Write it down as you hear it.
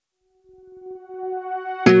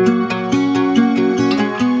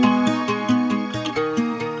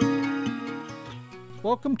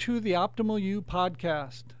Welcome to the Optimal You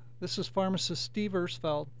podcast. This is pharmacist Steve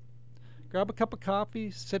Irsfled. Grab a cup of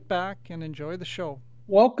coffee, sit back, and enjoy the show.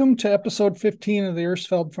 Welcome to episode 15 of the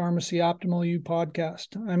Irsfled Pharmacy Optimal You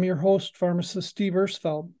podcast. I'm your host, pharmacist Steve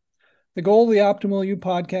Irsfled. The goal of the Optimal You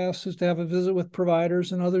podcast is to have a visit with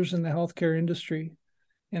providers and others in the healthcare industry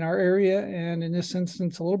in our area, and in this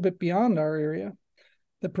instance, a little bit beyond our area,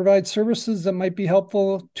 that provide services that might be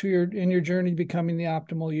helpful to your journey to becoming the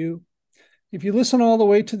optimal you. If you listen all the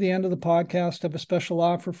way to the end of the podcast, I have a special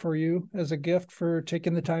offer for you as a gift for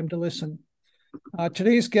taking the time to listen.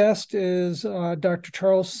 Today's guest is Dr.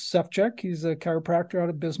 Charles Sefcik. He's a chiropractor out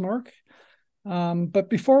of Bismarck. But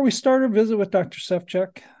before we start our visit with Dr.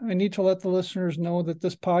 Sefcik, I need to let the listeners know that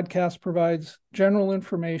this podcast provides general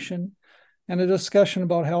information and a discussion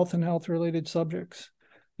about health and health-related subjects.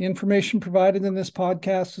 The information provided in this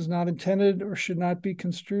podcast is not intended or should not be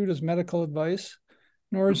construed as medical advice,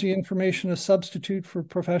 nor is the information a substitute for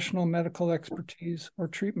professional medical expertise or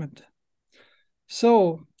treatment.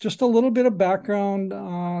 So, just a little bit of background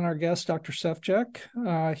on our guest, Dr.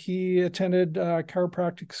 Sefcik. He attended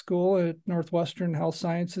chiropractic school at Northwestern Health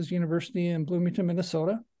Sciences University in Bloomington,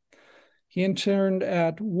 Minnesota. He interned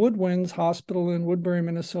at Woodwinds Hospital in Woodbury,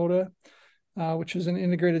 Minnesota, which is an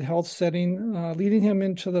integrated health setting, leading him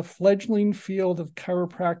into the fledgling field of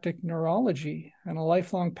chiropractic neurology, and a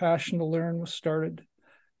lifelong passion to learn was started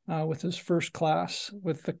with his first class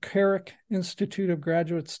with the Carrick Institute of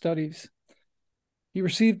Graduate Studies. He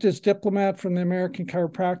received his diploma from the American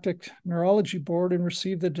Chiropractic Neurology Board and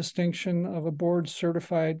received the distinction of a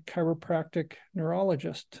board-certified chiropractic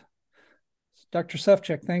neurologist. Dr.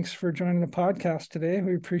 Sefcik, thanks for joining the podcast today.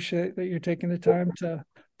 We appreciate that you're taking the time to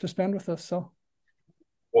spend with us.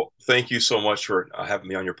 Well, thank you so much for having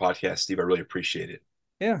me on your podcast, Steve. I really appreciate it.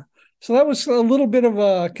 Yeah. So that was a little bit of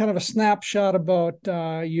a kind of a snapshot about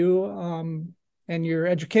you and your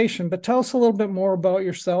education, but tell us a little bit more about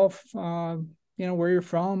yourself, where you're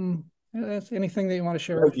from, anything that you want to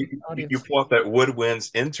share with the audience. You pull up that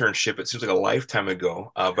Woodwinds internship. It seems like a lifetime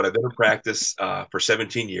ago, but I've been in practice for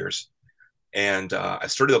 17 years. And I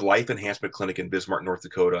started a life enhancement clinic in Bismarck, North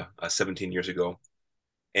Dakota, 17 years ago.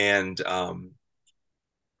 And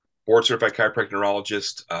board certified chiropractic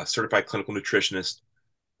neurologist, certified clinical nutritionist,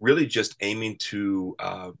 really just aiming to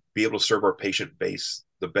be able to serve our patient base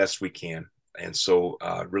the best we can. And so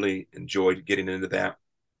really enjoyed getting into that.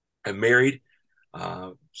 I'm married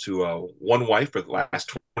to one wife for the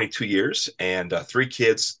last 22 years and 3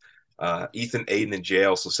 kids, Ethan, Aiden, and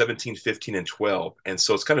Jael, so 17, 15, and 12. And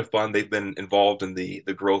so it's kind of fun. They've been involved in the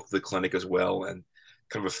growth of the clinic as well, and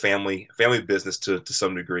kind of a family business to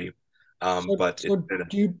some degree.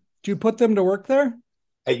 Do you put them to work there?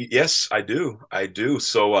 Yes, I do.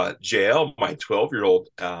 So Jael, my 12-year-old,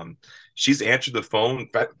 she's answered the phone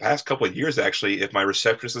past couple of years, actually, if my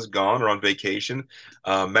receptionist is gone or on vacation.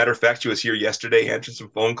 Matter of fact, she was here yesterday answering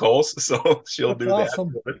some phone calls, so she'll do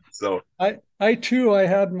awesome. that. So I too, I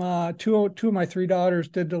had my two of my 3 daughters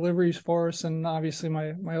did deliveries for us, and obviously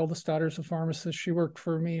my oldest daughter's a pharmacist. She worked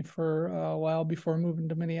for me for a while before moving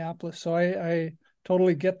to Minneapolis. So I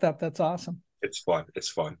totally get that. That's awesome. It's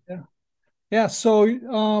fun. Yeah. Yeah, so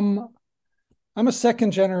I'm a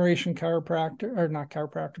second generation pharmacist.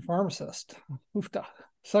 Oofta.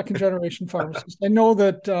 Second generation pharmacist. I know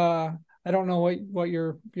that I don't know what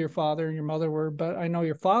your father and your mother were, but I know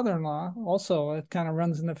your father-in-law also. It kind of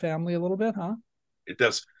runs in the family a little bit, huh? It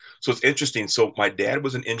does. So it's interesting. So my dad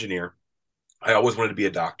was an engineer. I always wanted to be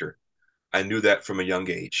a doctor. I knew that from a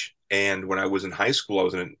young age. And when I was in high school, I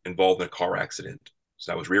was involved in a car accident.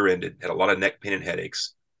 So I was rear-ended, had a lot of neck pain and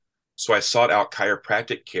headaches. So I sought out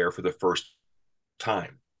chiropractic care for the first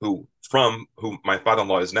time, who my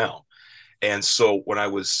father-in-law is now. And so when I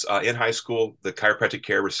was in high school, the chiropractic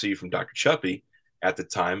care received from Dr. Chuppy at the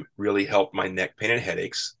time really helped my neck pain and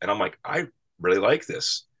headaches. And I'm like, I really like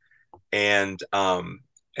this. And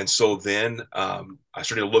so then I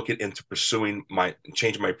started looking into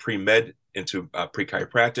changing my pre-med into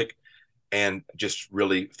pre-chiropractic, and just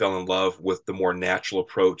really fell in love with the more natural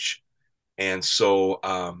approach. And so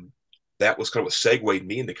that was kind of what segued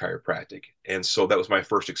me into chiropractic. And so that was my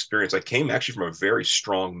first experience. I came actually from a very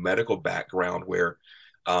strong medical background where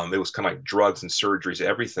it was kind of like drugs and surgeries,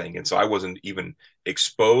 everything. And so I wasn't even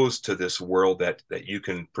exposed to this world that you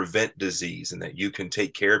can prevent disease and that you can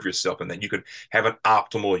take care of yourself and that you can have an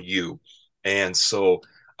optimal you. And so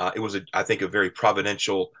it was, I think, a very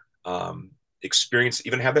providential experience to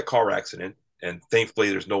even have that car accident. And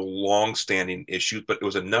thankfully, there's no long-standing issues, but it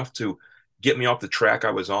was enough to get me off the track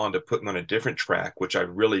I was on to put me on a different track, which I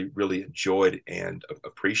really, really enjoyed and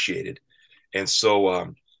appreciated. And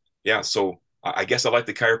so, yeah, so I guess I like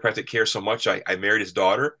the chiropractic care so much. I married his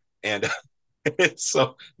daughter, and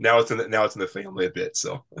so now it's in the family a bit.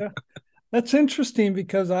 So Yeah. That's interesting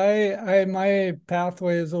because my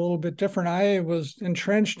pathway is a little bit different. I was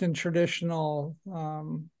entrenched in traditional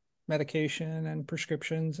medication and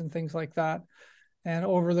prescriptions and things like that. And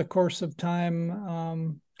over the course of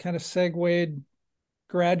time, kind of segued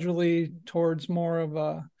gradually towards more of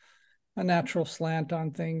a natural slant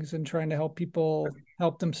on things and trying to help people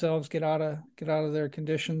help themselves get out of their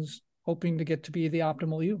conditions, hoping to get to be the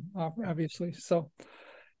optimal you, obviously. So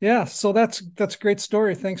yeah, so that's a great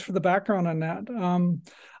story. Thanks for the background on that.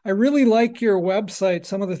 I really like your website.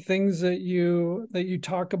 Some of the things that you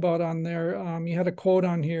talk about on there. You had a quote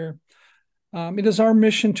on here. It is our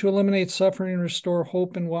mission to eliminate suffering and restore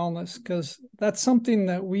hope and wellness, because that's something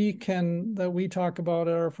that we talk about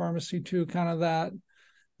at our pharmacy too. Kind of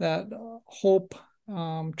that hope,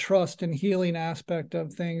 trust, and healing aspect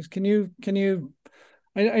of things.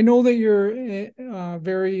 I know that you're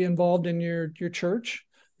very involved in your church.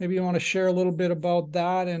 Maybe you want to share a little bit about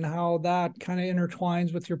that and how that kind of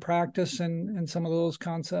intertwines with your practice and some of those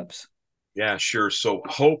concepts. yeah, sure. So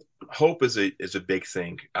hope is a big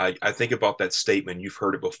thing. I think about that statement. You've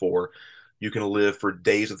heard it before. You can live for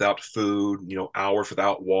days without food, hours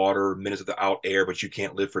without water, minutes without air, but you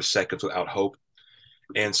can't live for seconds without hope.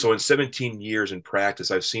 And so in 17 years in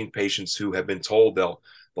practice, I've seen patients who have been told they'll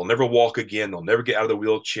never walk again, they'll never get out of the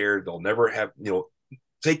wheelchair, they'll never have,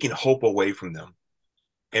 taking hope away from them.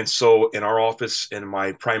 And so in our office, in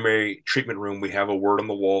my primary treatment room, we have a word on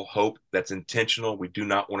the wall, hope. That's intentional. We do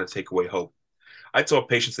not want to take away hope. I tell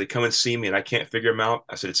patients they come and see me and I can't figure them out.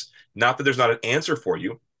 I said, it's not that there's not an answer for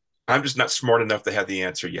you. I'm just not smart enough to have the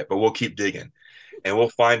answer yet, but we'll keep digging and we'll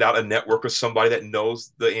find out a network of somebody that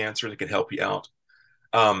knows the answer that can help you out.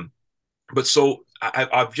 Um, but so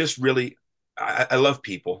I've just really, I love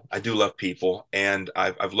people. I do love people, and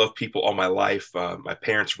I've loved people all my life. My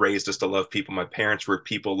parents raised us to love people. My parents were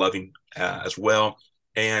people loving as well,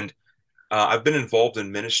 and I've been involved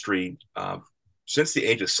in ministry since the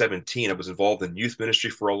age of 17. I was involved in youth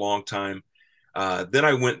ministry for a long time. Then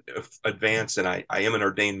I went advanced, and I am an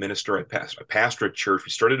ordained minister. I pastor a church.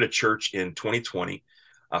 We started a church in 2020,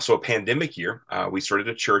 so a pandemic year. We started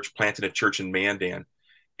a church, planted a church in Mandan,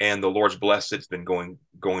 and the Lord's blessed it. It's been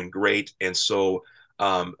going great. And so,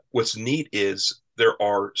 what's neat is there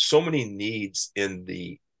are so many needs in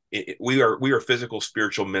we are physical,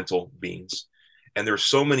 spiritual, mental beings, and there's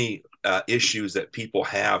so many issues that people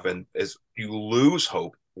have. And as you lose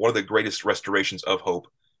hope, one of the greatest restorations of hope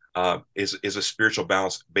is a spiritual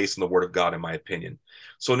balance based on the Word of God, in my opinion.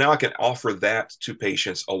 So now I can offer that to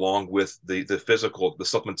patients along with the physical, the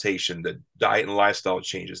supplementation, the diet and lifestyle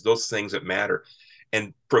changes, those things that matter,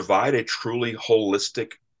 and provide a truly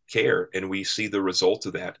holistic care. And we see the result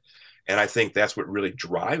of that. And I think that's what really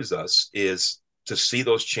drives us, is to see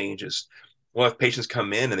those changes. We'll have patients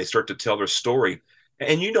come in and they start to tell their story.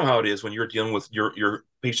 And you know how it is when you're dealing with your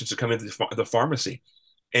patients that come into the pharmacy,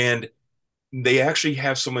 and they actually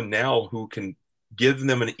have someone now who can give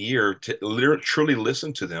them an ear to literally truly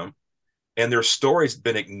listen to them. And their story's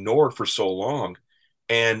been ignored for so long.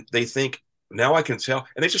 And they think, now I can tell.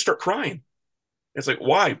 And they just start crying. It's like,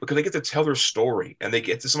 why? Because they get to tell their story and they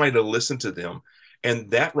get to somebody to listen to them.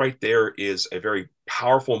 And that right there is a very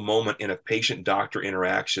powerful moment in a patient doctor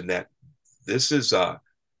interaction, that this is why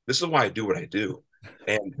I do what I do.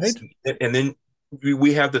 And Right. and then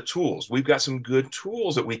we have the tools. We've got some good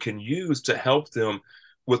tools that we can use to help them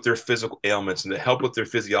with their physical ailments and to help with their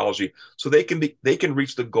physiology, so they can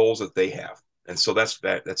reach the goals that they have. And so that's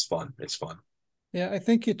fun. It's fun. Yeah, I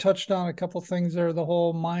think you touched on a couple things there, the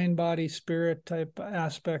whole mind, body, spirit type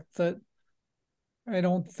aspect that I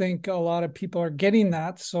don't think a lot of people are getting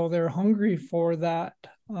that. So they're hungry for that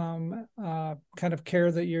kind of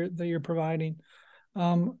care that you're providing.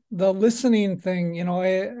 The listening thing,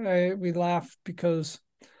 we laugh because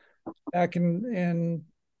back in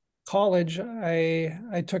college,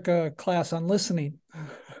 I took a class on listening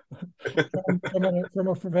from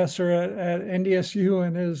a professor at NDSU,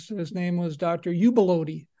 and his name was Dr.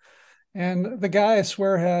 Ubalodi. And the guy, I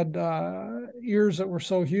swear, had ears that were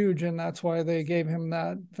so huge, and that's why they gave him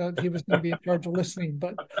that he was going to be in charge of listening.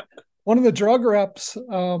 But one of the drug reps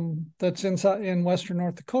that's in Western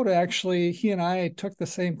North Dakota, actually, he and I took the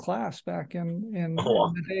same class back in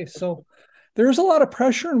Oh, the day. So there's a lot of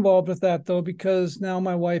pressure involved with that, though, because now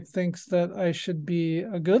my wife thinks that I should be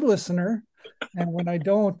a good listener, and when I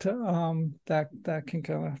don't, that can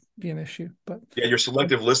kind of be an issue. But yeah, your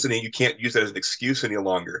selective listening, you can't use that as an excuse any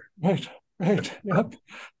longer. right, Right. Yep.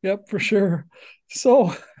 Yep, for sure.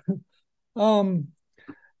 So, um,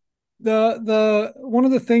 the one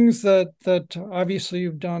of the things that obviously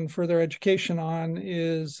you've done further education on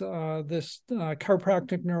is this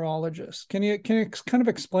chiropractic neurologist. Can you kind of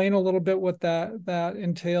explain a little bit what that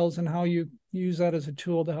entails and how you use that as a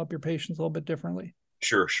tool to help your patients a little bit differently?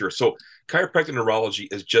 Sure, sure. So chiropractic neurology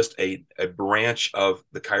is just a branch of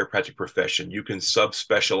the chiropractic profession. You can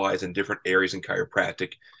subspecialize in different areas in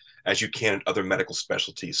chiropractic as you can in other medical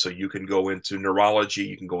specialties. So you can go into neurology,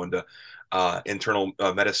 you can go into internal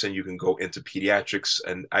medicine, you can go into pediatrics.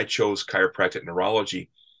 And I chose chiropractic neurology.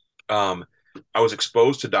 Um, I was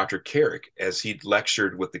exposed to Dr. Carrick as he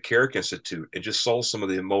lectured with the Carrick Institute and just saw some of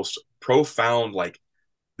the most profound, like,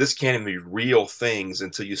 this can't even be real things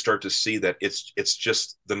until you start to see that it's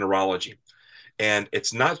just the neurology. And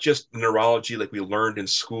it's not just neurology like we learned in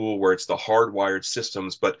school where it's the hardwired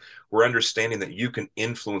systems, but we're understanding that you can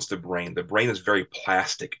influence the brain. The brain is very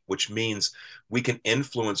plastic, which means we can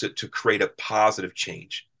influence it to create a positive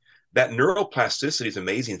change. That neuroplasticity is an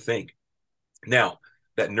amazing thing. Now,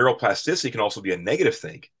 that neuroplasticity can also be a negative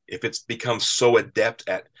thing if it's become so adept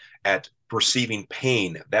at perceiving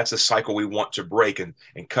pain. That's a cycle we want to break and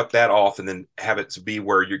cut that off and then have it to be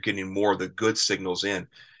where you're getting more of the good signals in.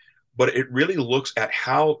 But it really looks at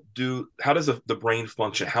how does the brain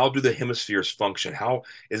function? How do the hemispheres function? How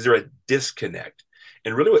is there a disconnect?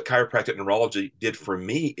 And really what chiropractic neurology did for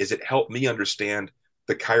me is it helped me understand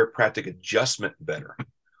the chiropractic adjustment better.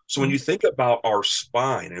 So when you think about our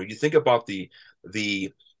spine and you think about the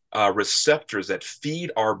receptors that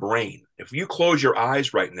feed our brain, if you close your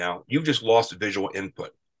eyes right now, you've just lost visual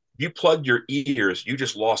input. If you plugged your ears, you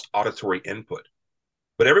just lost auditory input.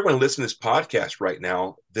 But everyone listening to this podcast right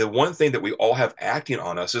now, the one thing that we all have acting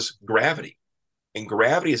on us is gravity. And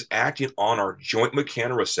gravity is acting on our joint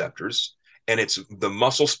mechanoreceptors, and it's the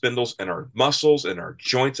muscle spindles and our muscles and our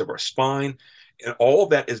joints of our spine. And all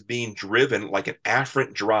of that is being driven like an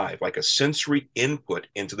afferent drive, like a sensory input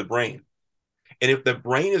into the brain. And if the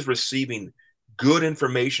brain is receiving good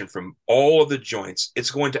information from all of the joints,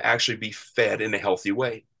 it's going to actually be fed in a healthy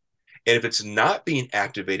way. And if it's not being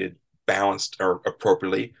activated, balanced, or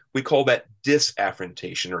appropriately, we call that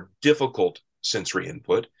disafferentation or difficult sensory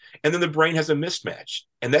input. And then the brain has a mismatch.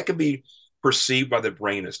 And that can be perceived by the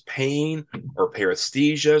brain as pain or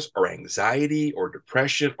paresthesias or anxiety or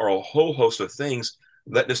depression or a whole host of things,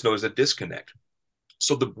 letting us know there's a disconnect.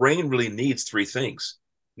 So the brain really needs three things.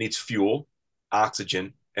 It needs fuel,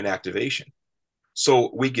 oxygen, and activation.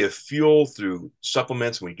 So we give fuel through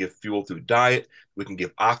supplements, we give fuel through diet, we can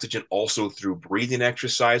give oxygen also through breathing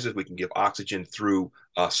exercises, we can give oxygen through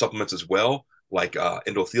supplements as well, like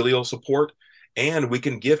endothelial support, and we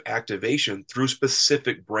can give activation through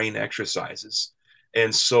specific brain exercises.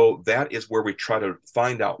 And so that is where we try to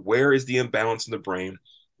find out where is the imbalance in the brain,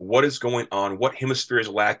 what is going on, what hemisphere is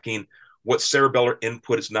lacking, what cerebellar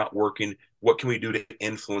input is not working, what can we do to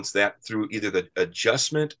influence that through either the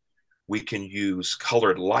adjustment. We can use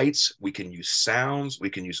colored lights, we can use sounds, we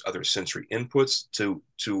can use other sensory inputs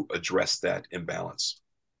to address that imbalance.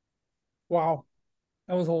 Wow,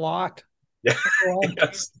 that was a lot. Yeah, Wow.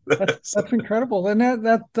 yes. That's incredible, and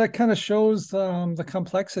that kind of shows the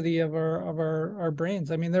complexity of our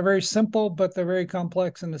brains. I mean, they're very simple, but they're very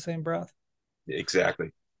complex in the same breath.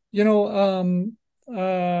 Exactly. You know,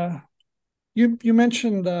 you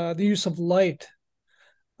mentioned the use of light.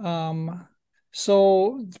 Um,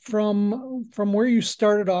 so from where you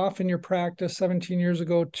started off in your practice 17 years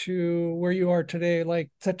ago to where you are today, like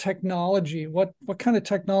the technology, what kind of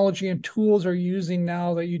technology and tools are you using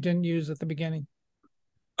now that you didn't use at the beginning?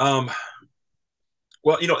 Um,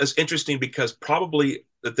 well, it's interesting because probably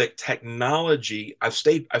the technology, I've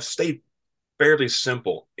stayed fairly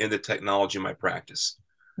simple in the technology in my practice.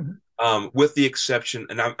 Mhm. With the exception,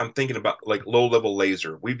 and I'm thinking about like low level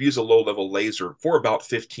laser. We've used a low level laser for about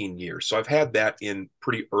 15 years. So I've had that in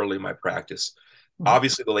pretty early in my practice. Mhm.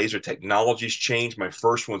 Obviously, the laser technology's changed. My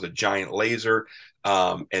first one was a giant laser,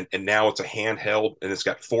 and now it's a handheld and it's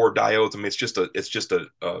got four diodes. I mean, it's just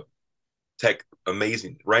a tech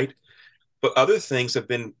amazing, right? But other things have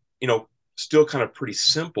been, still kind of pretty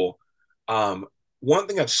simple. Um, One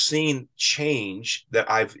thing I've seen change that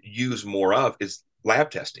I've used more of is lab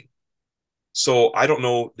testing. So I don't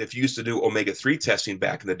know if you used to do omega-3 testing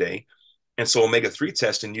back in the day. And so omega-3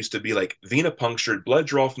 testing used to be like venipunctured blood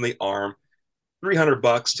draw from the arm,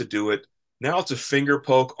 $300 to do it. Now it's a finger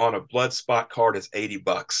poke on a blood spot card is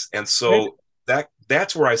 $80. And Right. so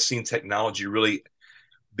that's where I've seen technology really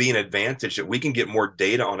be an advantage that we can get more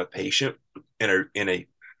data on a patient in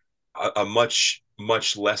a much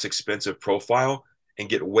less expensive profile. and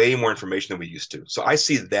get way more information than we used to. So I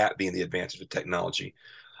see that being the advantage of technology.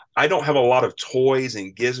 I don't have a lot of toys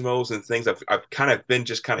and gizmos and things. I've kind of been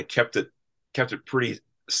just kind of kept it pretty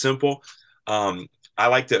simple. I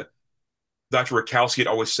like to Dr. Rakowski would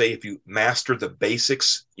always say, if you master the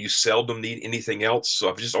basics, you seldom need anything else. So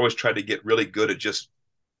I've just always tried to get really good at just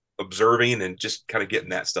observing and just kind of getting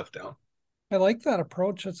that stuff down. I like that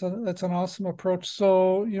approach. That's an awesome approach.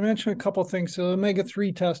 So you mentioned a couple of things. So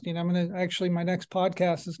omega-3 testing. I'm going to actually, my next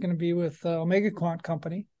podcast is going to be with Omega Quant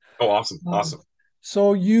Company. Oh, awesome. Um, Awesome.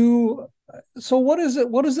 so you, so what is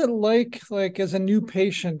it like as a new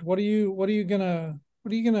patient? What are you gonna, how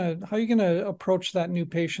are you gonna approach that new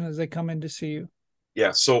patient as they come in to see you?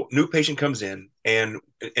 Yeah. So new patient comes in and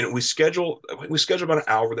we schedule about an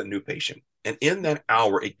hour with that new patient. And in that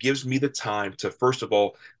hour, it gives me the time to, first of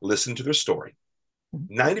all, listen to their story.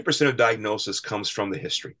 90% of diagnosis comes from the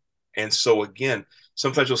history. And so again,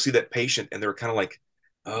 sometimes you'll see that patient and they're kind of like,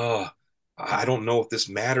 oh, I don't know if this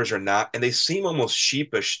matters or not. And they seem almost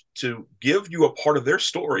sheepish to give you a part of their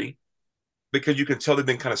story because you can tell they've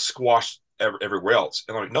been kind of squashed everywhere else.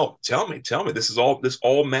 And I'm like, no, tell me, this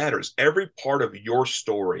all matters. Every part of your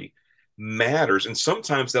story matters. And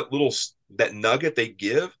sometimes that nugget they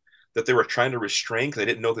give that they were trying to restrain because they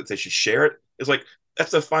didn't know that they should share it is like,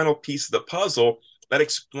 that's the final piece of the puzzle that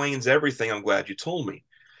explains everything. I'm glad you told me.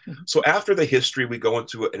 Mhm. So after the history, we go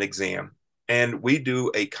into an exam and we do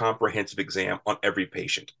a comprehensive exam on every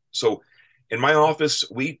patient. So in my office,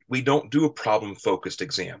 we don't do a problem focused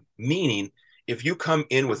exam, meaning if you come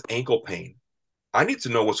in with ankle pain, I need to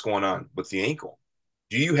know what's going on with the ankle.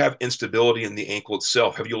 Do you have instability in the ankle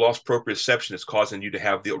itself? Have you lost proprioception that's causing you to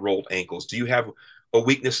have the rolled ankles? Do you have a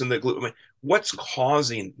weakness in the glute? I mean, what's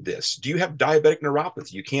causing this? Do you have diabetic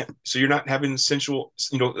neuropathy? You can't, so you're not having sensual,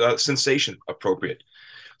 sensation appropriate.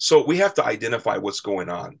 So we have to identify what's going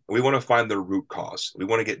on. We want to find the root cause. We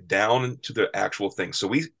want to get down into the actual thing. So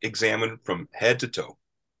we examine from head to toe.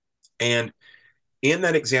 And in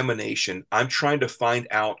that examination, I'm trying to find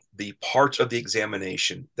out the parts of the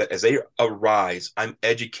examination that as they arise, I'm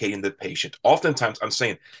educating the patient. Oftentimes I'm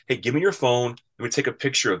saying, hey, give me your phone. Let me take a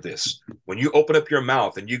picture of this. When you open up your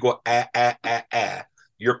mouth and you go, ah, ah, ah, ah,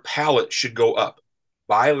 your palate should go up,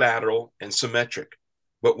 bilateral and symmetric.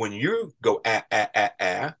 But when you go, ah, ah, ah,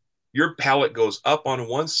 ah, your palate goes up on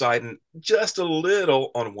one side and just a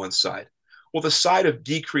little on one side. Well, the side of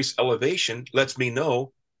decreased elevation lets me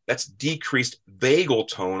know that's decreased vagal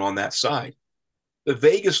tone on that side. The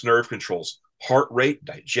vagus nerve controls heart rate,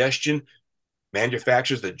 digestion,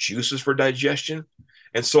 manufactures the juices for digestion.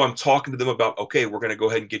 And so I'm talking to them about, okay, we're going to go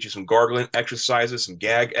ahead and get you some gargling exercises, some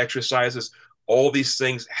gag exercises, all these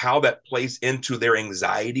things, how that plays into their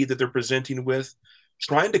anxiety that they're presenting with,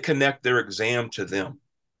 trying to connect their exam to them.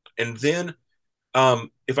 And then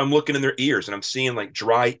if I'm looking in their ears and I'm seeing like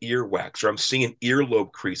dry earwax or I'm seeing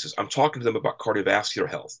earlobe creases, I'm talking to them about cardiovascular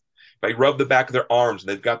health. If I rub the back of their arms and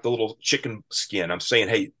they've got the little chicken skin, I'm saying,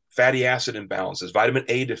 hey, fatty acid imbalances, vitamin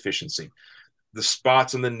A deficiency, the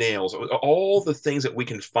spots on the nails, all the things that we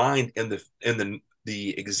can find in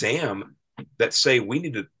the exam that say we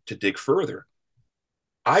need to dig further.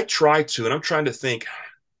 I try to, and I'm trying to think.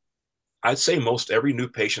 I'd say most every new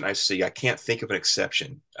patient I see, I can't think of an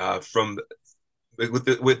exception from with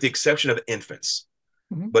the exception of infants.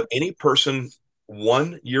 Mhm. But any person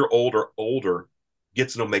 1 year old or older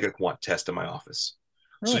gets an Omega Quant test in my office.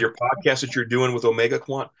 So Really? your podcast that you're doing with Omega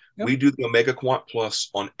Quant, Yep. we do the Omega Quant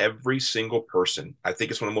Plus on every single person. I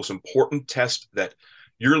think it's one of the most important tests that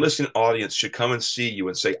your listening audience should come and see you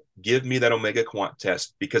and say, give me that Omega Quant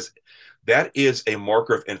test, because that is a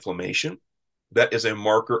marker of inflammation. That is a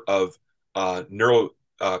marker of neuro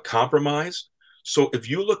compromise. So if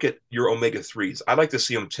you look at your omega 3s, I'd like to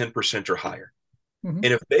see them 10% or higher. Mhm.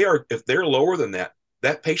 And if they're lower than that,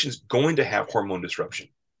 that patient's going to have hormone disruption.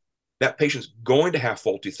 That patient's going to have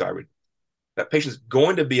faulty thyroid. That patient's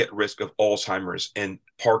going to be at risk of Alzheimer's and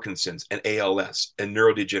Parkinson's and ALS and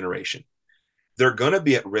neurodegeneration. They're going to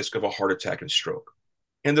be at risk of a heart attack and stroke.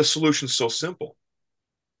 And the solution's so simple.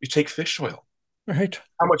 You take fish oil. Right.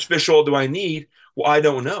 How much fish oil do I need? Well, I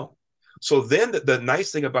don't know. So then the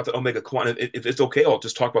nice thing about the omega quant, if it's okay, I'll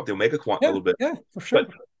just talk about the omega quant a Yeah. little bit. Yeah, for sure.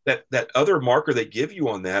 But that other marker they give you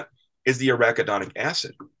on that is the arachidonic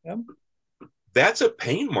acid. Yep. That's a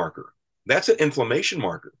pain marker. That's an inflammation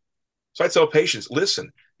marker. So I tell patients,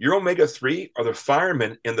 listen, your omega-3 are the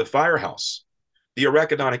firemen in the firehouse. The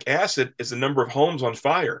arachidonic acid is the number of homes on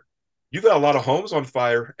fire. You've got a lot of homes on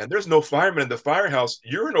fire and there's no firemen in the firehouse.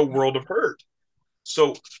 You're in a world of hurt.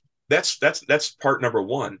 So that's part number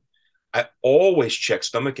one. I always check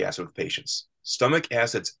stomach acid with patients. Stomach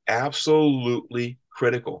acid's absolutely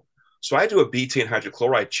critical. So I do a betaine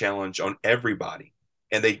hydrochloride challenge on everybody.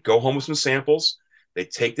 And they go home with some samples. They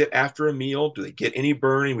take that after a meal. Do they get any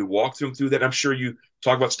burning? We walk them through that. I'm sure you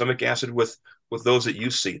talk about stomach acid with those that you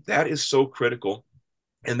see. That is so critical.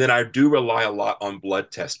 And then I do rely a lot on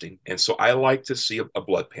blood testing. And so I like to see a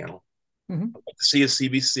blood panel. Mm-hmm. I like to see a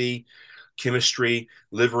CBC, chemistry,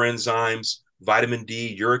 liver enzymes, vitamin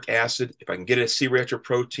D, uric acid. If I can get a C-reactive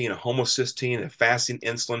protein, a homocysteine, a fasting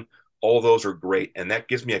insulin, all those are great. And that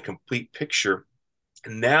gives me a complete picture.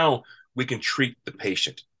 And now we can treat the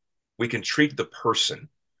patient. We can treat the person.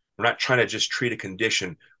 We're not trying to just treat a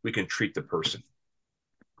condition. We can treat the person.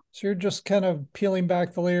 So you're just kind of peeling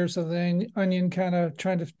back the layers of the onion, kind of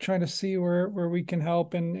trying to see where we can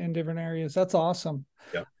help in different areas. That's awesome.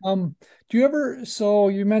 Yeah. Do you ever, so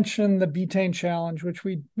you mentioned the betaine challenge, which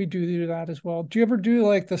we do that as well. Do you ever do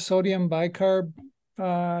like the sodium bicarb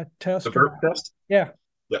test? The burp test? Yeah.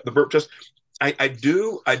 Yeah, the burp test. I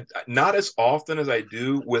do. I not as often as I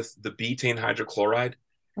do with the betaine hydrochloride.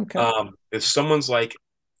 Okay. If someone's like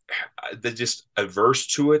they're just averse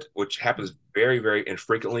to it, which happens very, very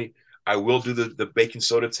infrequently, I will do the baking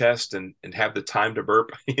soda test and have the time to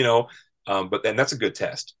burp, but then that's a good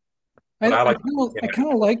test. But I like I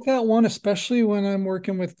kind of like that one, especially when I'm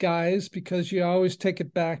working with guys, because you always take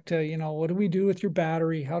it back to, what do we do with your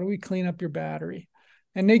battery? How do we clean up your battery?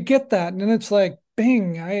 And they get that. And then it's like,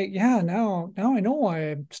 bing, now I know why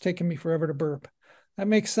it's taking me forever to burp. That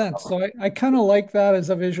makes sense. So I kind of like that as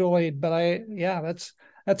a visual aid, but that's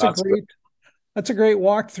a that's great, that's a great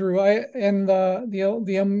walkthrough. And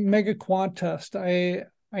the Omega Quant test, we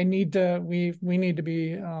need to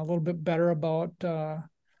be a little bit better about,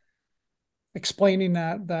 explaining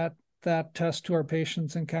that test to our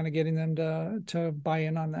patients and kind of getting them to buy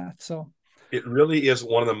in on that. So it really is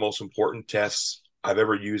one of the most important tests I've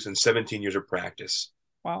ever used in 17 years of practice.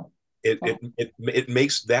 wow. It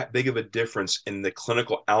makes that big of a difference in the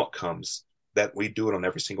clinical outcomes that we do it on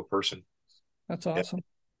every single person. That's awesome. Yeah.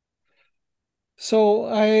 So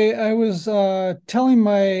I was telling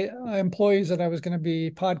my employees that I was going to be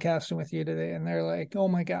podcasting with you today, and they're like, "Oh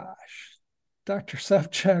my gosh, Dr.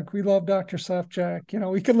 Sefcik, we love Dr.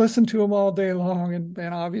 Sefcik. We could listen to him all day long, and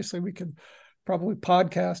obviously we could probably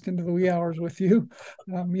podcast into the wee hours with you.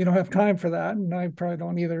 You don't have time for that, and I probably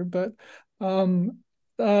don't either. But some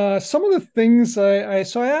of the things I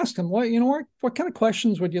asked him, what kind of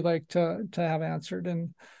questions would you like to have answered?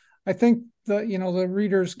 And I think the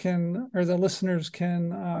readers can, or the listeners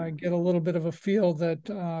can get a little bit of a feel that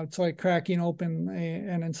it's like cracking open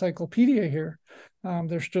an encyclopedia here.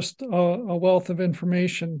 There's just a wealth of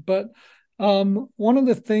information. But one of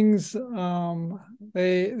the things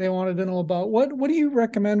they wanted to know about, what do you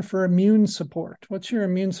recommend for immune support? What's your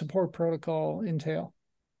immune support protocol entail?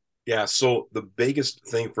 Yeah, so the biggest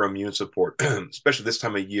thing for immune support, especially this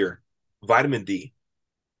time of year, vitamin D.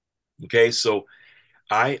 Okay, so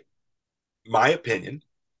my opinion,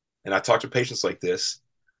 and I talk to patients like this,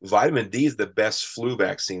 vitamin D is the best flu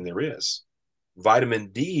vaccine there is. Vitamin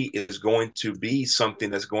D is going to be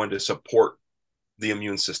something that's going to support the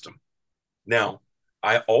immune system. Now,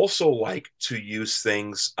 I also like to use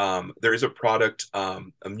things. There is a product,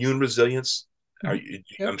 immune resilience. Yep.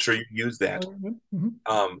 I'm sure you use that.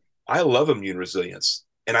 Mm-hmm. I love immune resilience,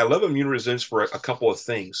 and I love immune resilience for a couple of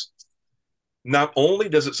things. Not only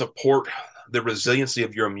does it support the resiliency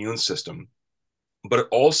of your immune system, but it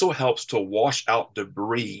also helps to wash out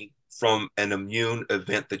debris from an immune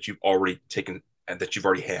event that you've already taken and that you've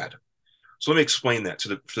already had. So let me explain that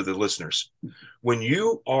to the listeners. When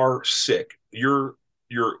you are sick, your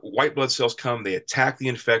white blood cells come, they attack the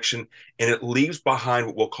infection, and it leaves behind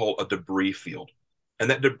what we'll call a debris field. And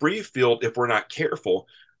that debris field, if we're not careful,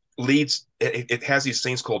 it has these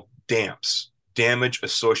things called DAMPs, damage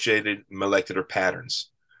associated molecular patterns.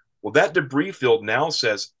 Well, that debris field now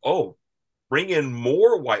says, oh, bring in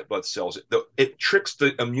more white blood cells. It tricks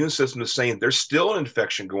the immune system to saying there's still an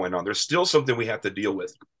infection going on. There's still something we have to deal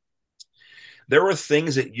with. There are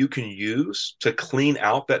things that you can use to clean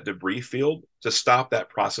out that debris field to stop that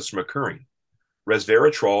process from occurring.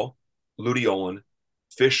 Resveratrol, luteolin,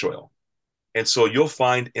 fish oil. And so you'll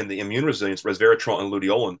find in the immune resilience, resveratrol and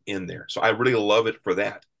luteolin in there. So I really love it for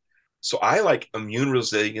that. So I like immune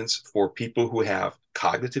resilience for people who have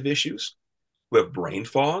cognitive issues, who have brain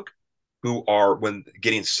fog, who are, when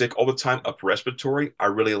getting sick all the time, upper respiratory. I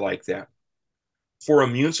really like that. For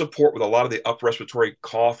immune support with a lot of the upper respiratory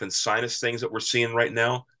cough and sinus things that we're seeing right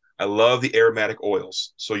now, I love the aromatic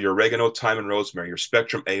oils. So your oregano, thyme, and rosemary, your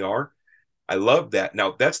Spectrum AR. I love that.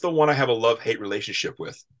 Now, that's the one I have a love-hate relationship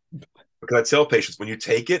with. Because I tell patients, when you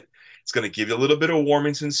take it, it's going to give you a little bit of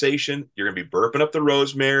warming sensation. You're going to be burping up the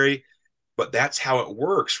rosemary, but that's how it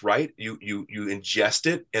works, right? You ingest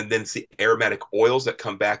it, and then it's the aromatic oils that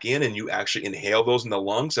come back in, and you actually inhale those in the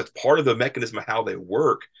lungs. That's part of the mechanism of how they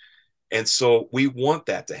work. And so we want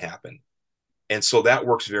that to happen. And so that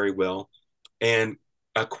works very well. And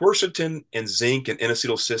quercetin and zinc and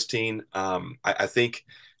N-acetylcysteine, I think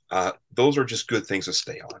those are just good things to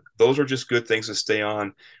stay on. Those are just good things to stay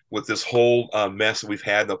on with this whole mess that we've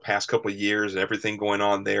had the past couple of years and everything going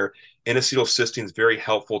on there. N-acetylcysteine is very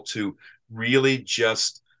helpful to really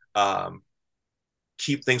just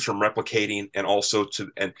keep things from replicating, and also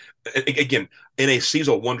and again, NAC is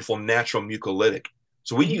a wonderful natural mucolytic.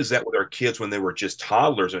 So we use that with our kids when they were just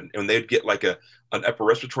toddlers, and they'd get like an upper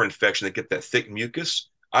respiratory infection, they get that thick mucus.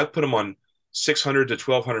 I'd put them on 600 to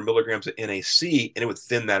 1200 milligrams of NAC, and it would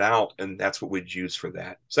thin that out, and that's what we'd use for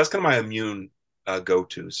that. So that's kind of my immune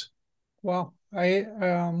go-tos. Well,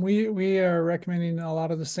 we are recommending a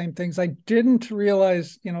lot of the same things. I didn't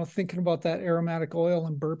realize, thinking about that aromatic oil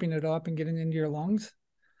and burping it up and getting into your lungs.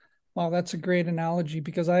 Wow, that's a great analogy,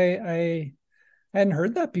 because I hadn't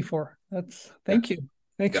heard that before. Thank you.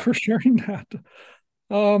 Thanks for sharing that.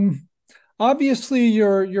 Obviously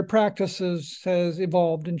your practice has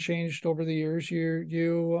evolved and changed over the years.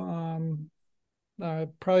 You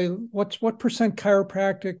probably what percent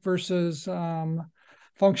chiropractic versus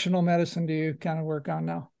functional medicine do you kind of work on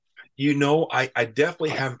now? I definitely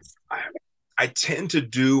have. I tend to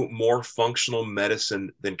do more functional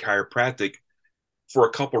medicine than chiropractic for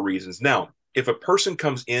a couple reasons. Now, if a person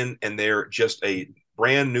comes in and they're just a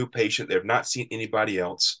brand new patient, they've not seen anybody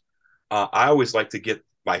else, I always like to get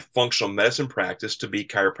my functional medicine practice to be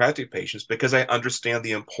chiropractic patients, because I understand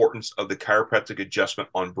the importance of the chiropractic adjustment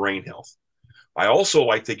on brain health. I also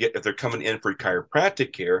like to get, if they're coming in for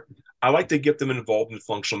chiropractic care, I like to get them involved in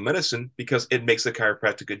functional medicine, because it makes the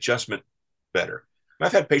chiropractic adjustment better.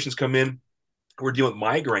 I've had patients come in who are dealing with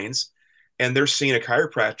migraines, and they're seeing a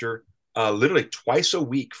chiropractor literally twice a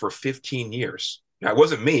week for 15 years. Now, it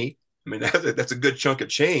wasn't me. I mean, that's a good chunk of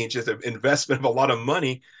change. It's an investment of a lot of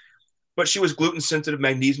money. But she was gluten sensitive,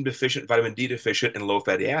 magnesium deficient, vitamin D deficient, and low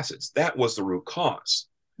fatty acids. That was the root cause.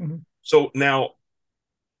 Mm-hmm. So now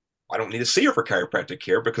I don't need to see her for chiropractic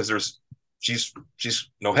care, because she's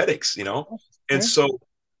no headaches, And so,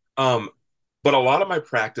 but a lot of my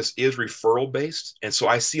practice is referral based. And so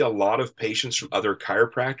I see a lot of patients from other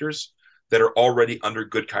chiropractors that are already under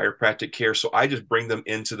good chiropractic care. So I just bring them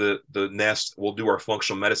into the nest. We'll do our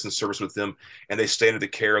functional medicine service with them, and they stay under the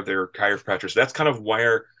care of their chiropractors. That's kind of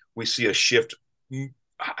where we see a shift.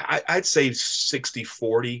 I'd say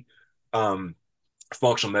 60-40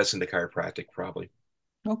 functional medicine to chiropractic, probably.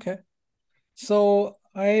 Okay. So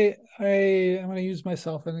I'm going to use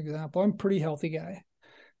myself as an example. I'm a pretty healthy guy.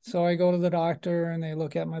 So I go to the doctor and they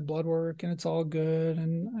look at my blood work and it's all good.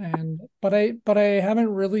 But I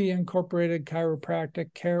haven't really incorporated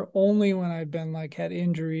chiropractic care, only when I've been had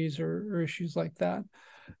injuries or issues like that.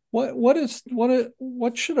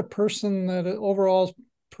 What should a person that overall is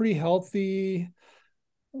pretty healthy,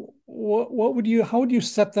 how would you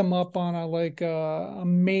set them up on a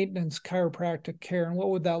maintenance chiropractic care, and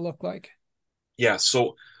what would that look like? Yeah.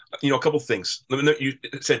 So, a couple of things. You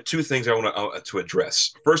said two things I want to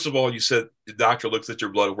address. First of all, you said the doctor looks at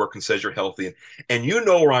your blood work and says you're healthy, and you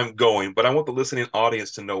know where I'm going, but I want the listening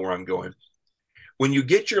audience to know where I'm going. When you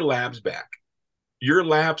get your labs back, your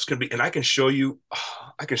labs can be, and I can show you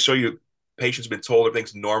patients have been told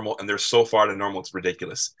everything's normal, and they're so far to normal, it's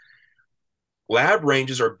ridiculous. Lab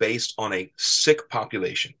ranges are based on a sick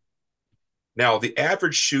population. Now, the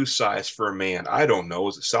average shoe size for a man, I don't know.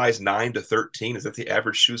 Is it size 9 to 13? Is that the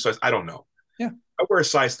average shoe size? I don't know. Yeah. I wear a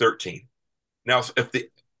size 13. Now, if the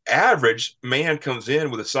average man comes in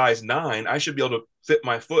with a size 9, I should be able to fit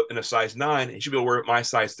my foot in a size 9, and he should be able to wear my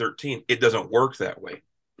size 13. It doesn't work that way.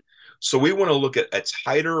 So we want to look at a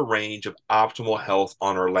tighter range of optimal health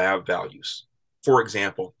on our lab values. For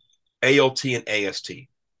example, ALT and AST,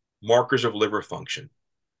 markers of liver function.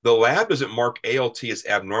 The lab doesn't mark ALT as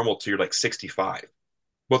abnormal till you're 65.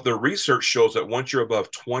 But the research shows that once you're above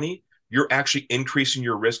 20, you're actually increasing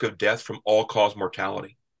your risk of death from all-cause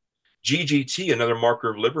mortality. GGT, another marker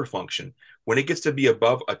of liver function, when it gets to be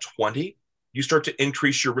above a 20, you start to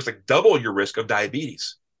increase your risk, double your risk of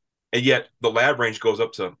diabetes. And yet the lab range goes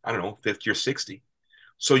up to, 50 or 60.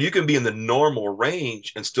 So you can be in the normal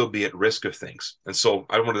range and still be at risk of things. And so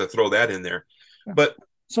I wanted to throw that in there. But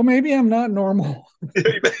so maybe I'm not normal.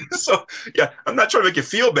 So yeah, I'm not trying to make you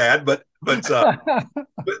feel bad, but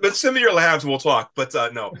send me your labs and we'll talk. But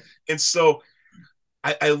no. And so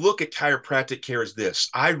I look at chiropractic care as this.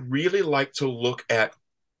 I really like to look at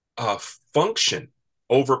function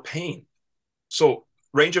over pain. So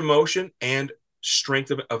range of motion and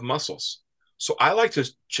strength of muscles. So I like to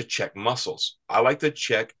check muscles. I like to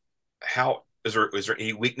check how is there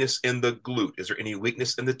any weakness in the glute? Is there any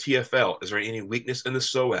weakness in the TFL? Is there any weakness in the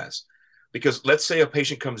psoas? Because let's say a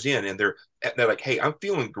patient comes in and they're like, hey, I'm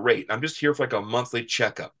feeling great. I'm just here for like a monthly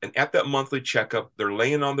checkup. And at that monthly checkup, they're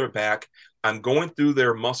laying on their back. I'm going through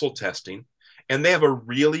their muscle testing, and they have a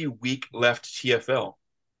really weak left TFL.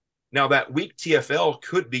 Now, that weak TFL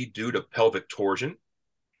could be due to pelvic torsion.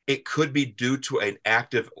 It could be due to an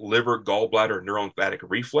active liver, gallbladder, neurolymphatic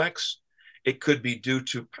reflex. It could be due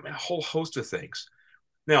to, I mean, a whole host of things.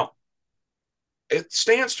 Now, it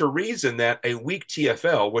stands to reason that a weak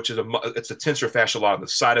TFL, which is it's a tensor fasciae on the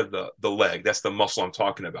side of the leg, that's the muscle I'm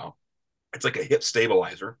talking about. It's like a hip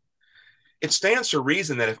stabilizer. It stands to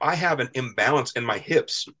reason that if I have an imbalance in my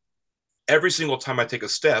hips every single time I take a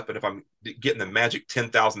step, and if I'm getting the magic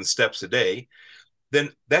 10,000 steps a day, then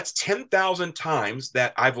that's 10,000 times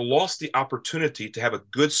that I've lost the opportunity to have a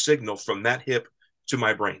good signal from that hip to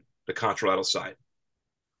my brain, the contralateral side,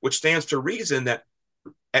 which stands to reason that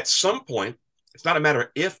at some point, it's not a matter of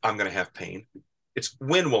if I'm going to have pain, it's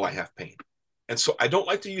when will I have pain. And so I don't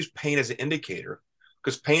like to use pain as an indicator,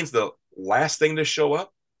 because pain's the last thing to show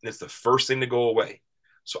up and it's the first thing to go away.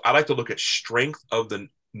 So I like to look at strength of the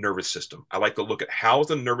nervous system. I like to look at how is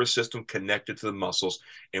the nervous system connected to the muscles,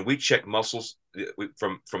 and we check muscles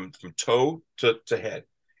from toe to head,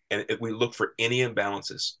 and if we look for any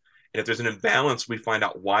imbalances. And if there's an imbalance, we find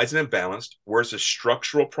out why is it imbalanced, where's the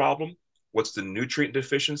structural problem, what's the nutrient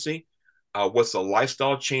deficiency, what's the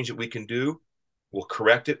lifestyle change that we can do. We'll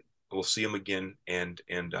correct it. We'll see them again, and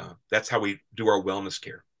that's how we do our wellness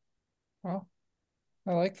care. Well,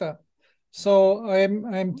 I like that. So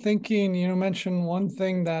I'm thinking, you mentioned one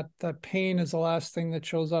thing that pain is the last thing that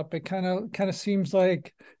shows up. It kind of seems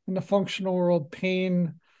like in the functional world,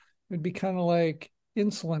 pain would be kind of like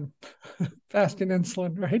insulin, fasting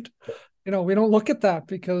insulin, right? We don't look at that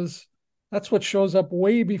because that's what shows up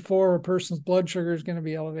way before a person's blood sugar is going to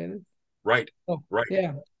be elevated. Right. So Right.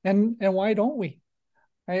 yeah, and why don't we?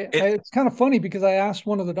 It, It's kind of funny because I asked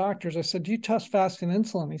one of the doctors. I said, "Do you test fasting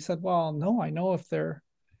insulin?" He said, "Well, no, I know if they're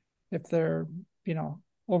you know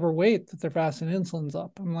overweight that their fasting insulin's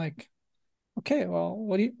up." I'm like, okay, well,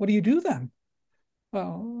 what do you do then?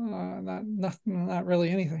 Well, not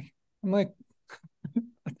really anything. I'm like,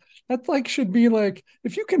 that's like should be like,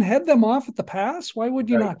 if you can head them off at the pass, why would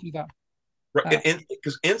you right. not do that? Right. And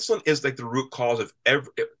because insulin is like the root cause of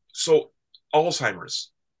so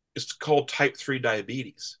Alzheimer's is called type 3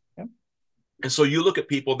 diabetes. Yeah, And so you look at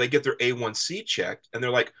people, they get their A1C checked and they're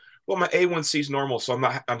like, well, my A1C is normal, so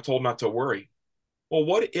I'm told not to worry. Well,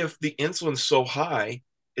 what if the insulin's so high,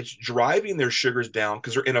 it's driving their sugars down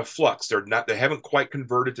because they're in a flux. They haven't quite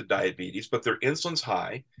converted to diabetes, but their insulin's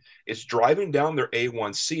high. It's driving down their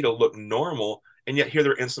A1C to look normal, and yet here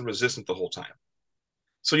they're insulin resistant the whole time.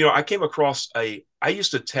 So, I came across I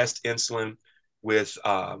used to test insulin with,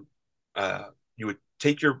 you would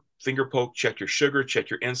take your finger poke, check your sugar, check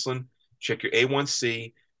your insulin, check your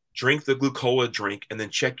A1C, drink the glucola drink, and then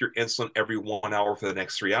check your insulin every 1 hour for the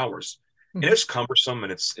next 3 hours. And mm-hmm. it's cumbersome,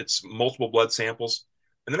 and it's multiple blood samples.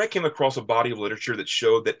 And then I came across a body of literature that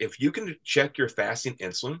showed that if you can check your fasting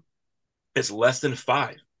insulin, it's less than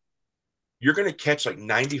 5. You're going to catch like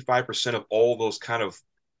 95% of all those kind of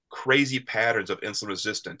crazy patterns of insulin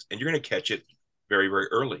resistance, and you're going to catch it very, very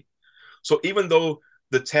early. So even though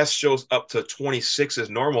the test shows up to 26 as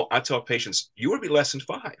normal, I tell patients you would be less than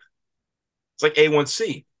 5. It's like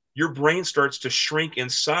A1C. Your brain starts to shrink in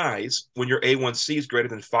size when your A1C is greater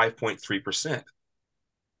than 5.3%.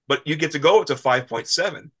 But you get to go up to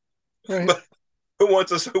 5.7. Right, But who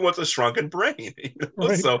wants a shrunken brain?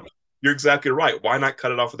 right, So you're exactly right. Why not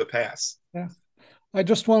cut it off with a pass? yeah. I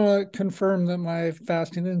just want to confirm that my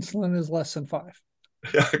fasting insulin is less than 5.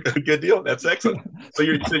 Yeah, good deal. That's excellent. So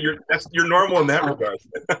you're normal in that regard.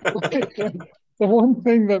 Right, right. The one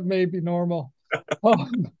thing that may be normal.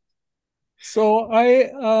 Um, so I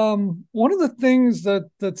one of the things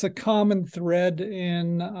that's a common thread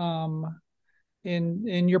in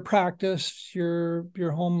your practice,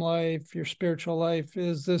 your home life, your spiritual life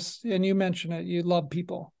is this, and you mentioned it, you love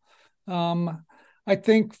people. Um, I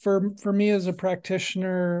think for me as a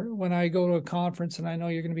practitioner, when I go to a conference, and I know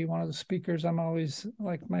you're going to be one of the speakers, I'm always,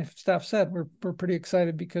 like my staff said, we're pretty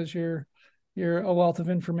excited because you're a wealth of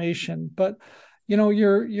information. But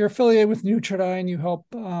you're affiliated with Nutridyne, you help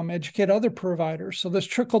educate other providers. So this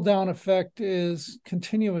trickle down effect is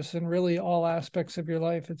continuous in really all aspects of your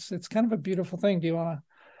life. It's kind of a beautiful thing. Do you want to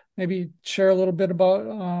maybe share a little bit about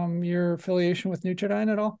your affiliation with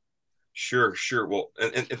Nutridyne at all? Sure, sure. Well,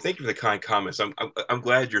 and thank you for the kind comments. I'm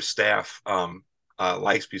glad your staff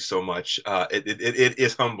likes me so much. It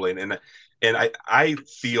is humbling, and I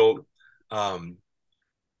feel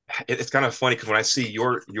it's kind of funny because when I see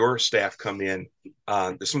your staff come in,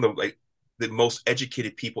 there's some of the most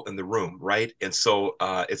educated people in the room, right? And so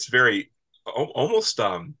it's very almost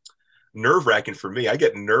nerve wracking for me. I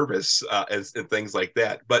get nervous and things like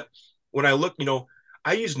that. But when I look,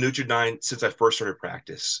 I use Nutridyne since I first started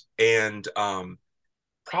practice, and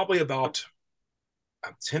probably about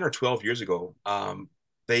 10 or 12 years ago,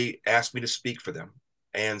 they asked me to speak for them.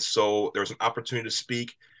 And so there was an opportunity to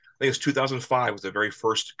speak. I think it was 2005 was the very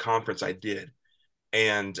first conference I did.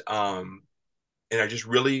 And I just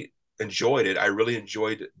really enjoyed it. I really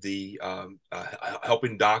enjoyed the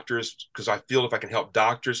helping doctors, because I feel if I can help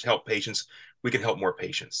doctors help patients, we can help more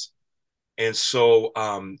patients. And so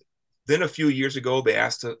then a few years ago, they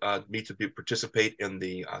asked me to participate in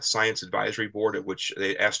the science advisory board, at which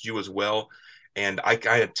they asked you as well. And I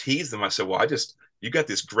kind of teased them. I said, well, you got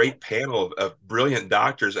this great panel of brilliant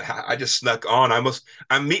doctors. I just snuck on.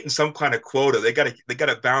 I'm meeting some kind of quota. They got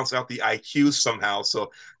to balance out the IQ somehow.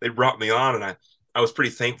 So they brought me on, and I was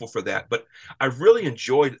pretty thankful for that. But I really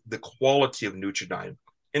enjoyed the quality of Nutridyne.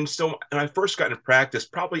 And so, and I first got into practice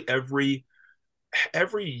probably every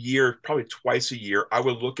year, probably twice a year, I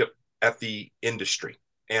would look at the industry,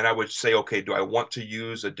 and I would say, okay, do I want to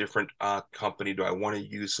use a different company? Do I want to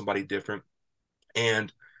use somebody different?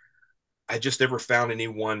 And I just never found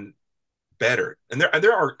anyone better. And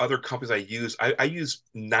there are other companies I use. I use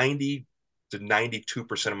 90 to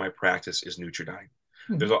 92% of my practice is Nutridyne.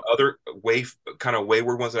 Mm-hmm. There's other kind of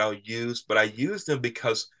wayward ones that I'll use, but I use them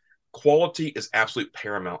because quality is absolute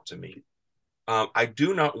paramount to me. I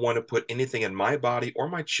do not want to put anything in my body or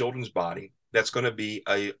my children's body that's going to be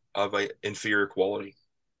of a inferior quality.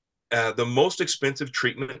 The most expensive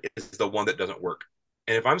treatment is the one that doesn't work.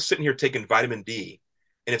 And if I'm sitting here taking vitamin D,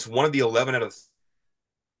 and it's one of the 11 out of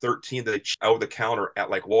 13 that they over the counter at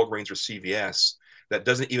like Walgreens or CVS that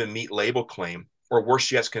doesn't even meet label claim, or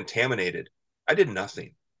worse yet, contaminated, I did nothing.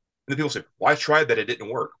 And the people say, well, I tried that, it didn't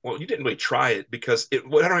work. Well, you didn't really try it because I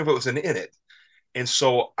don't know if it was in it. And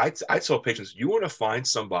so I tell patients, you want to find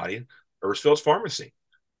somebody, Irsfled's Pharmacy.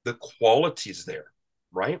 The quality's there,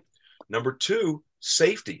 right? Number two,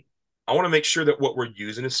 safety. I want to make sure that what we're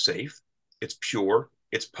using is safe, it's pure,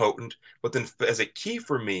 it's potent. But then as a key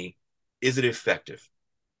for me, is it effective?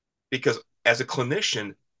 Because as a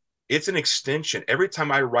clinician, it's an extension. Every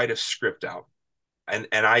time I write a script out and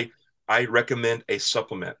I recommend a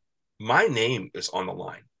supplement, my name is on the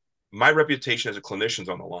line. My reputation as a clinician is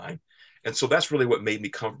on the line. And so that's really what made me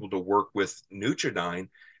comfortable to work with Nutridyne,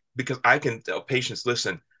 because I can tell patients,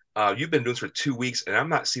 listen, you've been doing this for 2 weeks and I'm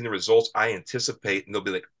not seeing the results I anticipate. And they'll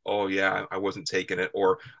be like, oh yeah, I wasn't taking it.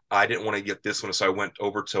 Or I didn't want to get this one. So I went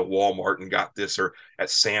over to Walmart and got this, or at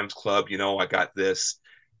Sam's Club, I got this.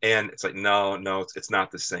 And it's like, no, it's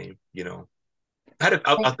not the same. This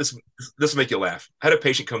will make you laugh. I had a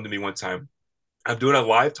patient come to me one time. I'm doing a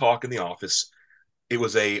live talk in the office. It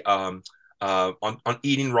was on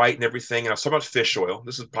eating right and everything. And I was talking about fish oil.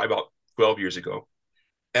 This is probably about 12 years ago.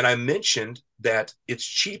 And I mentioned that it's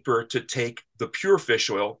cheaper to take the pure fish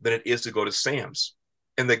oil than it is to go to Sam's.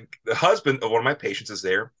 And the husband of one of my patients is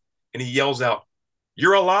there, and he yells out,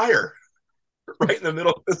 "You're a liar!" right in the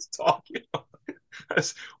middle of this talk. I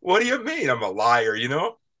said, what do you mean I'm a liar? He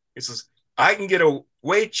says, I can get a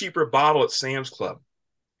way cheaper bottle at Sam's Club.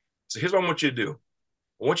 So here's what I want you to do.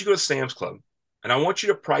 I want you to go to Sam's Club, and I want you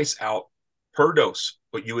to price out per dose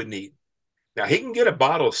what you would need. Now, he can get a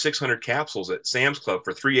bottle of 600 capsules at Sam's Club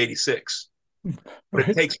for $386, but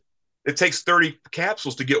right. it takes 30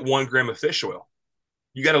 capsules to get 1 gram of fish oil.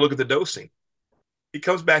 You got to look at the dosing. He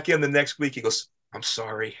comes back in the next week. He goes, I'm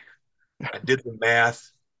sorry. I did the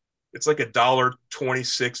math. It's like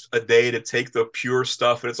 $1.26 a day to take the pure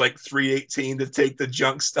stuff, and it's like $3.18 to take the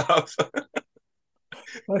junk stuff.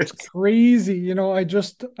 That's crazy. I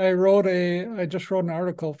just wrote an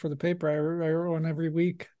article for the paper. I wrote one every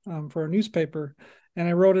week for a newspaper, and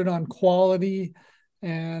I wrote it on quality,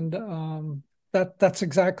 and that's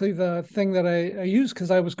exactly the thing that I use,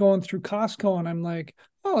 because I was going through Costco and I'm like,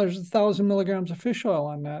 oh, there's 1,000 milligrams of fish oil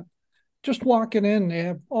on that. Just walking in, they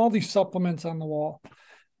have all these supplements on the wall.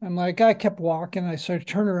 I'm like, I kept walking. I sort of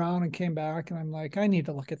turned around and came back, and I'm like, I need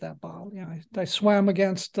to look at that bottle. I swam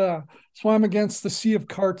against the sea of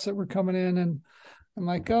carts that were coming in, and I'm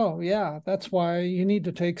like, oh yeah, that's why you need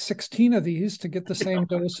to take 16 of these to get the same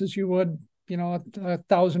dose as you would,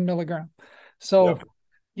 1,000 milligram. So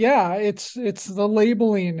yeah, it's the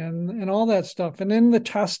labeling and all that stuff, and then the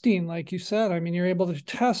testing, like you said. I mean, you're able to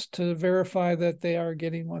test to verify that they are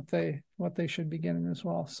getting what they should be getting as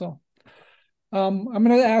well. So. I'm going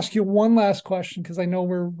to ask you one last question because I know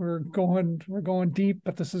we're going deep,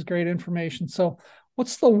 but this is great information. So,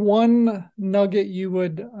 what's the one nugget you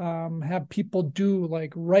would have people do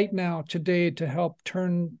like right now today to help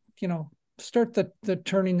start the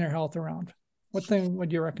turning their health around? What thing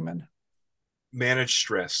would you recommend? Manage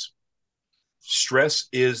stress. Stress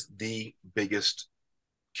is the biggest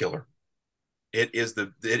killer. It is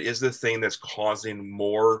the thing that's causing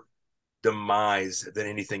more demise than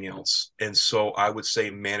anything else. And so I would say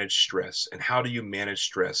manage stress. And how do you manage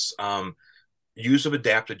stress? Use of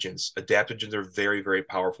adaptogens. Adaptogens are very, very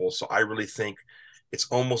powerful. So I really think it's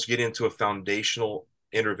almost getting into a foundational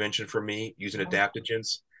intervention for me using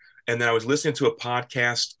adaptogens. And then I was listening to a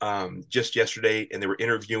podcast just yesterday, and they were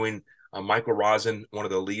interviewing Michael Rosen, one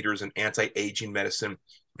of the leaders in anti-aging medicine,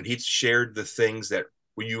 and he shared the things that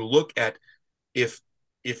when you look at if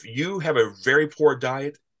if you have a very poor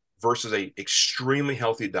diet versus a extremely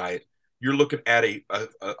healthy diet, you're looking at a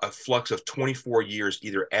flux of 24 years,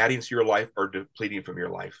 either adding to your life or depleting from your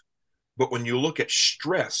life. But when you look at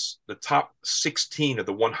stress, the top 16 of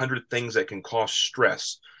the 100 things that can cause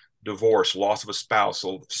stress, divorce, loss of a spouse,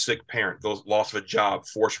 a sick parent, those loss of a job,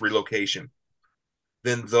 forced relocation,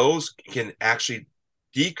 then those can actually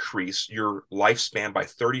decrease your lifespan by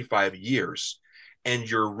 35 years, and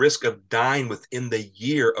your risk of dying within the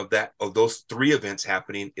year of those three events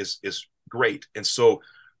happening is great. And so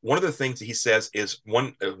one of the things that he says is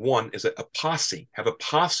one is a posse. Have a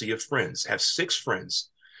posse of friends. Have 6 friends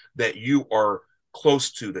that you are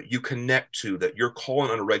close to, that you connect to, that you're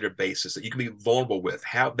calling on a regular basis, that you can be vulnerable with.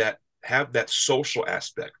 Have that social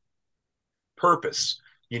aspect. Purpose.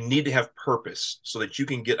 You need to have purpose so that you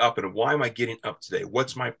can get up and, why am I getting up today?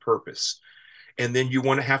 What's my purpose? And then you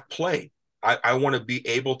want to have play. I want to be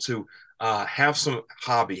able to have some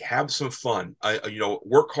hobby, have some fun,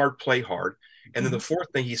 work hard, play hard. And then the fourth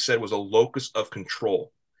thing he said was a locus of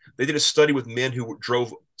control. They did a study with men who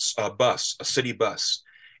drove a city bus,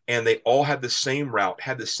 and they all had the same route,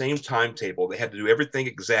 had the same timetable. They had to do everything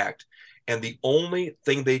exact. And the only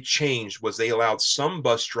thing they changed was they allowed some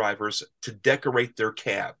bus drivers to decorate their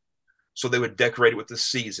cab. So they would decorate it with the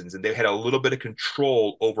seasons, and they had a little bit of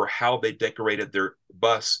control over how they decorated their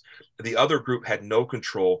bus. The other group had no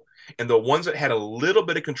control. And the ones that had a little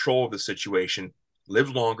bit of control of the situation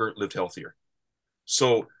lived longer, lived healthier.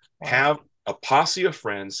 So have a posse of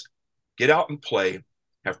friends, get out and play,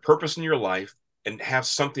 have purpose in your life, and have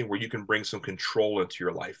something where you can bring some control into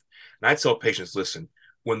your life. And I tell patients, listen,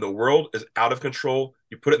 when the world is out of control,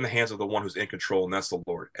 you put it in the hands of the one who's in control, and that's the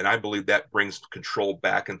Lord. And I believe that brings control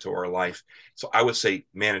back into our life. So I would say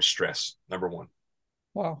manage stress, number one.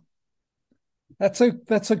 Wow. That's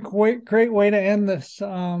a great way to end this.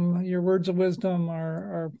 Your words of wisdom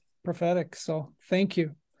are prophetic. So thank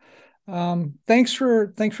you. Thanks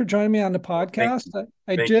for joining me on the podcast.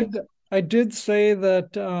 I did say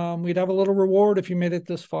that we'd have a little reward if you made it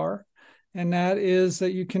this far, and that is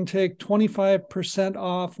that you can take 25%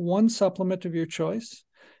 off one supplement of your choice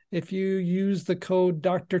if you use the code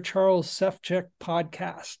Dr. Charles Sefcik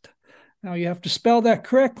podcast. Now you have to spell that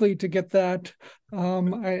correctly to get that. I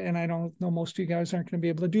don't know, most of you guys aren't going to be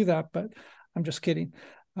able to do that, but I'm just kidding.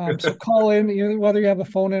 So call in, whether you have a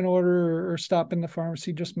phone in order or stop in the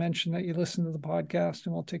pharmacy, just mention that you listen to the podcast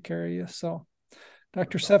and we'll take care of you. So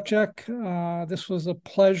Dr. Sefcik, this was a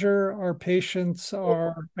pleasure. Our patients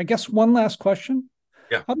are, I guess, one last question.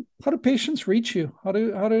 Yeah. How do patients reach you? How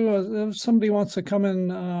do if somebody wants to come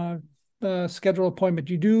and schedule an appointment?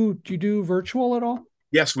 Do you do virtual at all?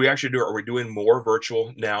 Yes, we actually do. We're doing more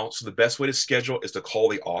virtual now. So the best way to schedule is to call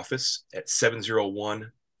the office at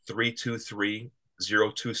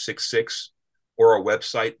 701-323-0266 or our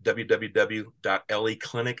website,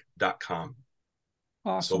 www.leclinic.com.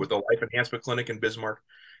 Awesome. So with the Life Enhancement Clinic in Bismarck,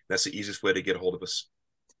 that's the easiest way to get a hold of us.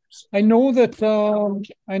 I know that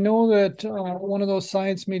one of those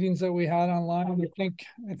science meetings that we had online,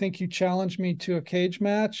 I think you challenged me to a cage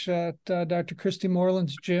match at Dr. Christy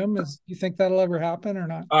Moreland's gym. Do you think that'll ever happen or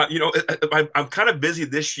not? I'm kind of busy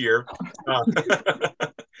this year.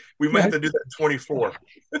 We might have to do that in 24.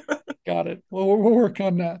 Got it. Well, we'll work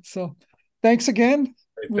on that. So thanks again.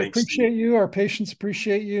 We appreciate you. Our patients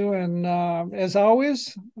appreciate you. And as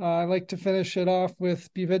always, I like to finish it off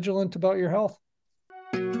with be vigilant about your health.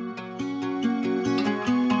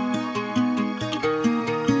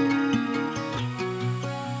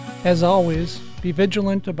 As always, be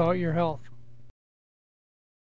vigilant about your health.